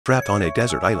Trapped on a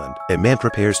desert island, a man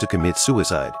prepares to commit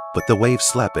suicide, but the waves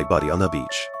slap a body on the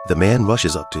beach. The man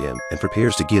rushes up to him and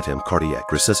prepares to give him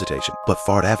cardiac resuscitation, but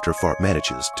fart after fart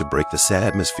manages to break the sad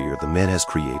atmosphere the man has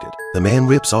created. The man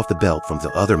rips off the belt from the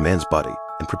other man's body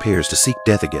and prepares to seek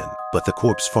death again, but the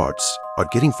corpse farts are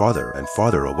getting farther and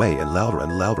farther away and louder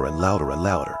and louder and louder and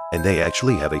louder, and they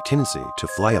actually have a tendency to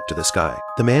fly up to the sky.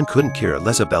 The man couldn't care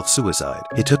less about suicide.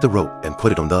 He took the rope and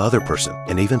put it on the other person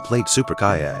and even played super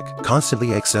kayak,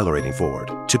 constantly accelerating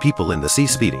forward. To people in the sea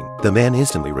speeding, the man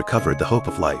instantly recovered the hope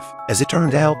of life. As it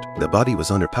turned out, the body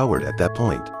was underpowered at that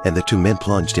point, and the two men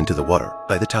plunged into the water.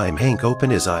 By the time Hank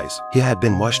opened his eyes, he had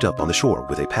been washed up on the shore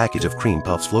with a package of cream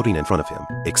puffs floating in front of him.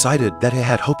 Excited that he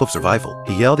had hope of survival,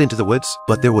 he yelled into the woods,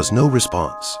 but there was no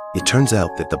response. It turns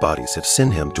out that the bodies have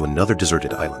sent him to another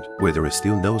deserted island, where there is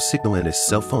still no signal and his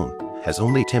cell phone has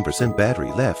only 10%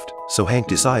 battery left. So Hank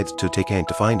decides to take Hank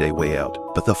to find a way out,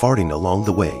 but the farting along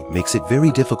the way makes it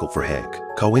very difficult for Hank.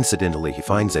 Coincidentally, he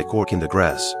finds a cork in the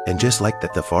grass, and just like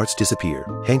that the farts disappear.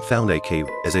 Hank found a cave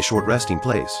as a short resting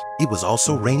place. It was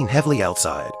also raining heavily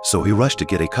outside, so he rushed to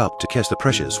get a cup to catch the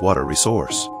precious water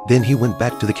resource. Then he went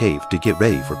back to the cave to get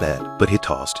ready for bed, but he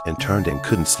tossed and turned and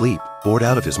couldn't sleep. Bored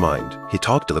out of his mind, he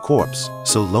talked to the corpse.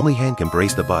 So lonely Hank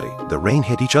embraced the body. The rain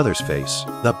hit each other's face.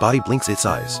 The body blinks its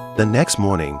eyes. The next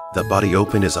morning, the body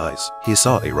opened his eyes. He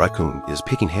saw a raccoon is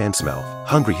picking Hank's mouth.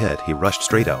 Hungry head, he rushed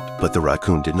straight out, but the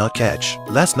raccoon did not catch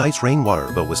last night's rainwater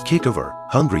but was kicked over.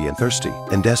 Hungry and thirsty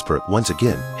and desperate once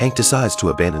again, Hank decides to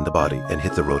abandon the body and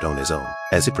hit the road on his own.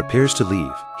 As he prepares to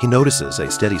leave, he notices a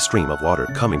steady stream of water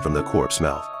coming from the corpse's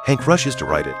mouth. Hank rushes to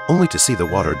right it, only to see the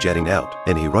water jetting out,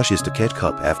 and he rushes to catch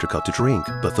cup after cup to drink,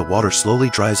 but the water slowly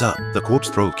dries up. The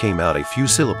corpse's throat came out a few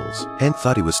syllables. Hank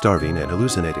thought he was starving and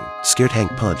hallucinating. Scared,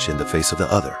 Hank punched in the face of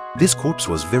the other. This corpse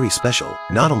was very special.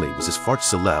 Not only was his fart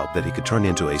so loud that he could turn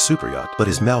into a super yacht, but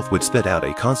his mouth would spit out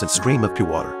a constant stream of pure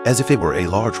water, as if it were a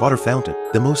large water fountain.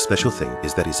 The most special thing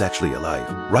is that he's actually alive.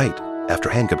 Right after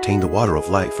Hank obtained the water of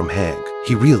life from Hank,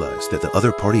 he realized that the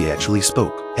other party actually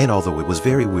spoke, and although it was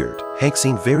very weird, Hank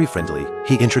seemed very friendly.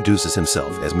 He introduces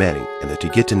himself as Manny, and that to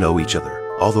get to know each other.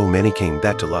 Although Manny came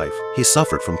back to life, he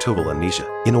suffered from total amnesia.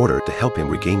 In order to help him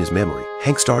regain his memory,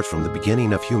 Hank starts from the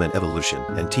beginning of human evolution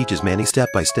and teaches Manny step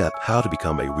by step how to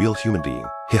become a real human being.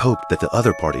 He hoped that the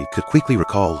other party could quickly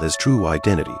recall his true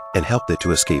identity and help them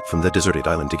to escape from the deserted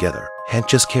island together. Hank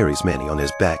just carries Manny on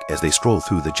his back as they stroll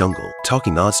through the jungle,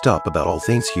 talking non-stop about all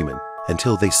things human,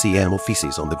 until they see animal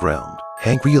feces on the ground.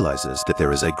 Hank realizes that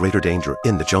there is a greater danger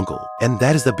in the jungle, and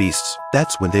that is the beasts.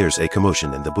 That's when there's a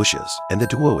commotion in the bushes, and the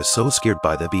duo is so scared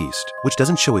by the beast, which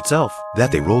doesn't show itself,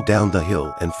 that they roll down the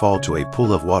hill and fall to a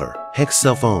pool of water. Hank's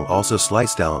cell phone also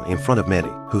slides down in front of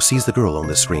Manny, who sees the girl on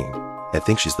the screen and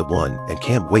thinks she's the one and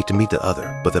can't wait to meet the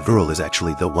other, but the girl is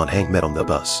actually the one Hank met on the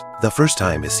bus. The first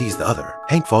time he sees the other,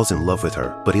 Hank falls in love with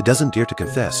her, but he doesn't dare to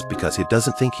confess because he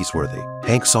doesn't think he's worthy.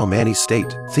 Hank saw Manny's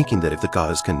state, thinking that if the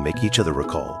gods can make each other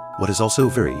recall what is also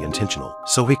very intentional,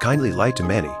 so he kindly lied to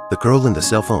Manny. The girl in the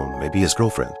cell phone may be his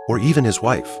girlfriend or even his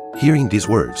wife. Hearing these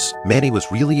words, Manny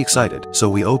was really excited,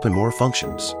 so he opened more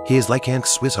functions. He is like Hank's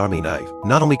Swiss Army knife.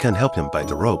 Not only can help him bite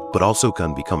the rope, but also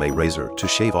can become a razor to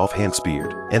shave off Hank's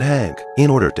beard. And Hank, in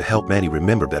order to help Manny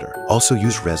remember better, also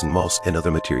used resin, moss, and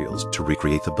other materials to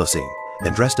recreate the busing,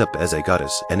 and dressed up as a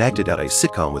goddess and acted out a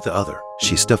sitcom with the other.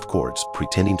 She stuffed cords,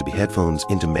 pretending to be headphones,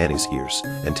 into Manny's ears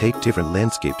and taped different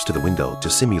landscapes to the window to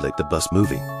simulate the bus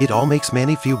moving. It all makes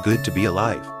Manny feel good to be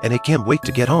alive, and he can't wait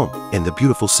to get home. And the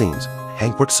beautiful scenes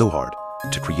Hank worked so hard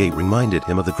to create reminded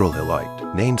him of the girl he liked,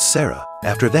 named Sarah.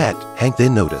 After that, Hank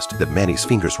then noticed that Manny's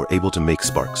fingers were able to make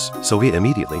sparks, so he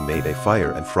immediately made a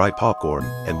fire and fried popcorn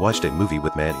and watched a movie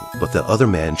with Manny. But the other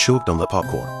man choked on the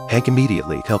popcorn. Hank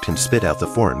immediately helped him spit out the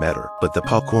foreign matter, but the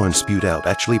popcorn spewed out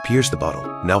actually pierced the bottle.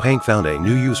 Now Hank found a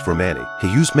new use for Manny.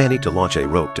 He used Manny to launch a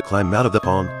rope to climb out of the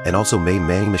pond, and also made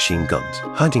Manny machine guns,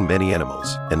 hunting many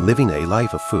animals, and living a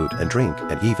life of food and drink,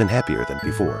 and even happier than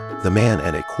before. The man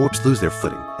and a corpse lose their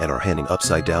footing and are hanging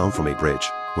upside down from a bridge,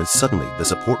 when suddenly the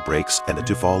support breaks and the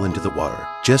two fall into the water.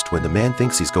 Just when the man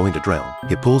thinks he's going to drown,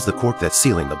 he pulls the cork that's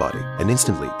sealing the body, and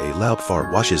instantly a loud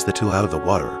fart washes the two out of the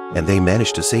water, and they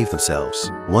manage to save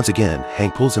themselves. Once again,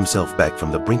 Hank pulls himself back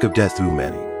from the brink of death through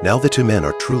Manny. Now the two men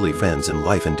are truly friends in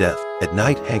life and death. At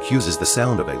night, Hank uses the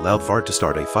sound of a loud fart to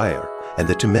start a fire, and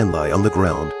the two men lie on the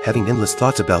ground, having endless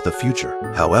thoughts about the future.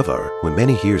 However, when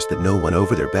Manny hears that no one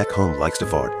over there back home likes to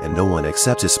fart and no one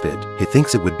accepts his spit, he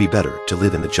thinks it would be better to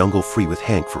live in the jungle free with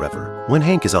Hank forever. When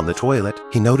Hank is on the toilet,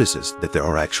 he notices that there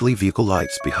are actually vehicle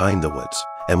lights behind the woods.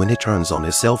 And when he turns on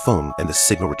his cell phone and the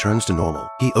signal returns to normal,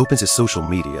 he opens his social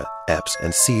media apps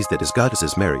and sees that his goddess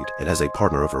is married and has a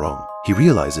partner of her own. He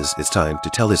realizes it's time to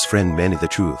tell his friend Manny the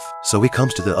truth, so he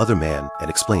comes to the other man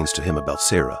and explains to him about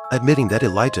Sarah, admitting that he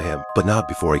lied to him, but not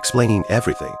before explaining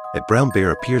everything. A brown bear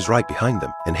appears right behind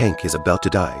them, and Hank is about to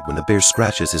die when the bear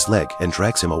scratches his leg and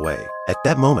drags him away. At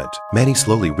that moment, Manny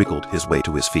slowly wriggled his way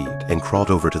to his feet and crawled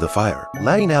over to the fire,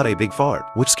 letting out a big fart,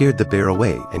 which scared the bear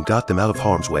away and got them out of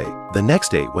harm's way. The next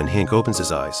day, when Hank opens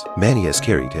his eyes, Manny has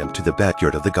carried him to the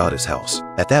backyard of the goddess house.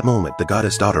 At that moment, the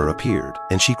goddess daughter appeared,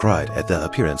 and she cried at the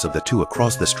appearance of the two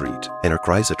across the street, and her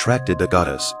cries attracted the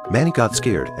goddess. Manny got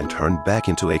scared and turned back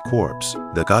into a corpse.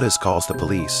 The goddess calls the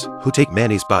police, who take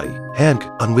Manny's body. Hank,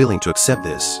 unwilling to accept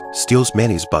this, steals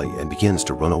Manny's body and begins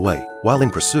to run away. While in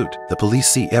pursuit, the police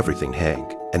see everything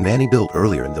Hank and Manny built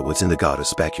earlier in the woods in the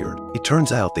goddess' backyard. It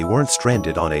turns out they weren't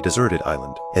stranded on a deserted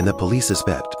island, and the police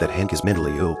suspect that Hank is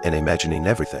mentally ill and imagining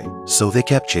everything. So they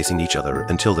kept chasing each other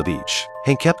until the beach.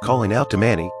 Hank kept calling out to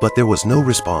Manny, but there was no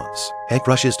response. Hank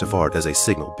rushes to fart as a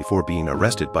signal before being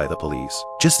arrested by the police.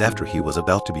 Just after he was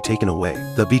about to be taken away,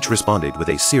 the beach responded with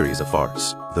a series of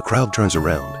farts. The crowd turns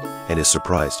around and is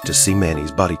surprised to see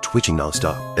Manny's body twitching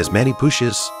nonstop. As Manny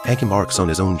pushes, Hank embarks on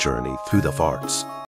his own journey through the farts.